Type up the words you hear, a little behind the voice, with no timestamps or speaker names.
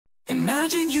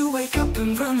Imagine you wake up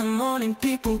and run the morning,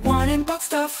 people whining about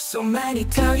stuff. So many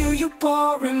tell you you're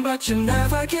boring, but you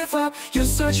never give up. You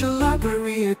search your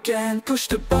library again, push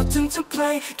the button to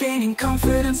play, gaining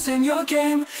confidence in your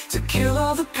game to kill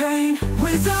all the pain.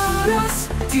 Without us,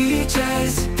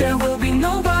 DJs, there will be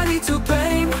nobody to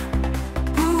blame.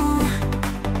 Ooh.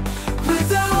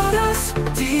 Without us,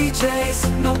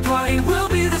 DJs, nobody will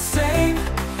be the same.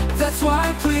 That's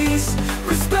why please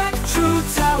respect true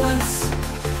talents,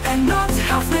 and not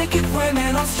half-naked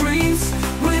women on streams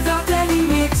without any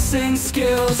mixing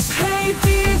skills. Hey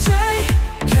DJ,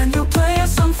 can you play a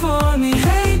song for me?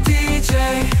 Hey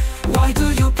DJ, why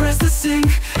do you press the sync?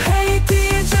 Hey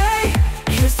DJ,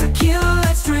 here's tequila,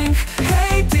 let's drink.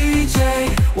 Hey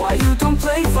DJ, why you don't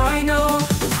play vinyl?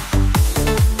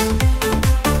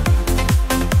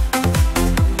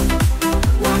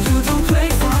 Why you don't play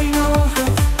vinyl?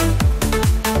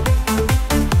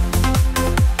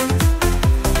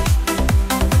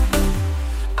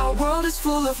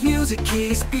 Full of music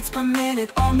keys, beats per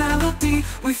minute or melody.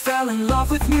 We fell in love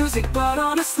with music, but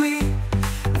honestly,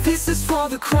 this is for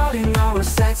the crowd in our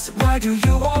sets. Why do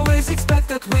you always expect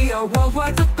that we are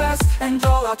worldwide the best, and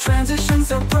all our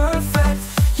transitions are perfect?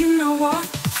 You know what?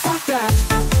 Fuck that.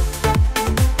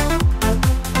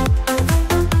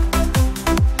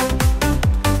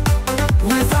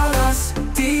 Without us,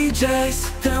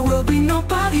 DJs, there will be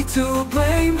nobody to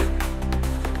blame.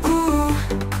 Ooh.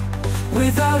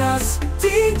 Without us,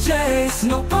 DJs,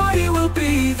 nobody will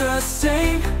be the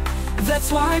same.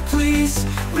 That's why please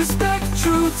respect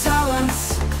true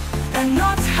talents, and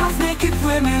not half-naked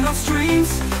women on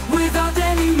streams without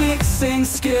any mixing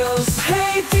skills.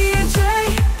 Hey DJ,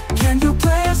 can you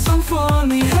play a song for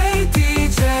me? Hey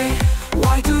DJ,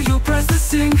 why do you press the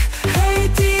sync? Hey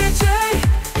DJ,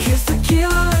 here's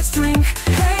tequila, let's drink.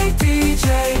 Hey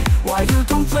DJ, why you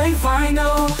don't play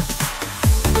vinyl?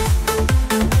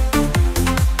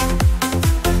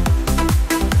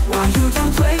 Why you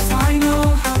don't play vinyl?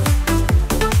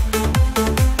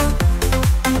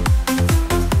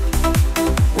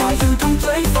 Why you don't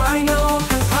play vinyl?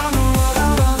 I know what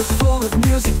our world is full of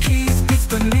music keys, beats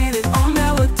per minute or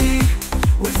melody.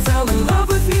 We fell in love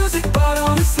with music, but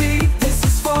honestly, this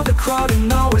is for the crowd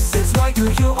in our sets. Why do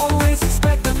you always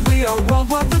expect that we are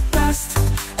worldwide the best,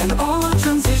 and all our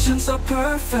transitions are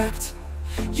perfect?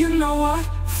 You know what?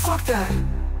 Fuck that.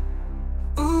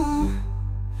 Ooh.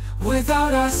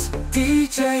 Without us,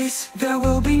 DJs, there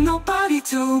will be nobody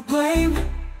to blame.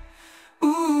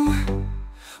 Ooh.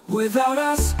 Without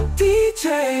us,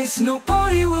 DJs,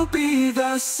 nobody will be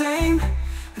the same.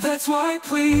 That's why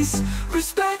please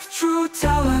respect true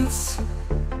talents.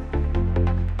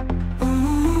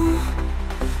 Ooh.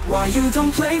 Why you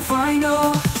don't play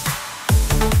vinyl?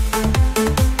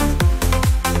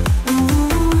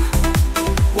 Ooh.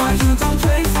 Why you don't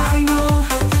play vinyl?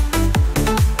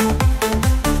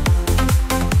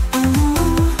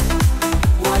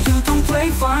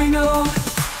 Final.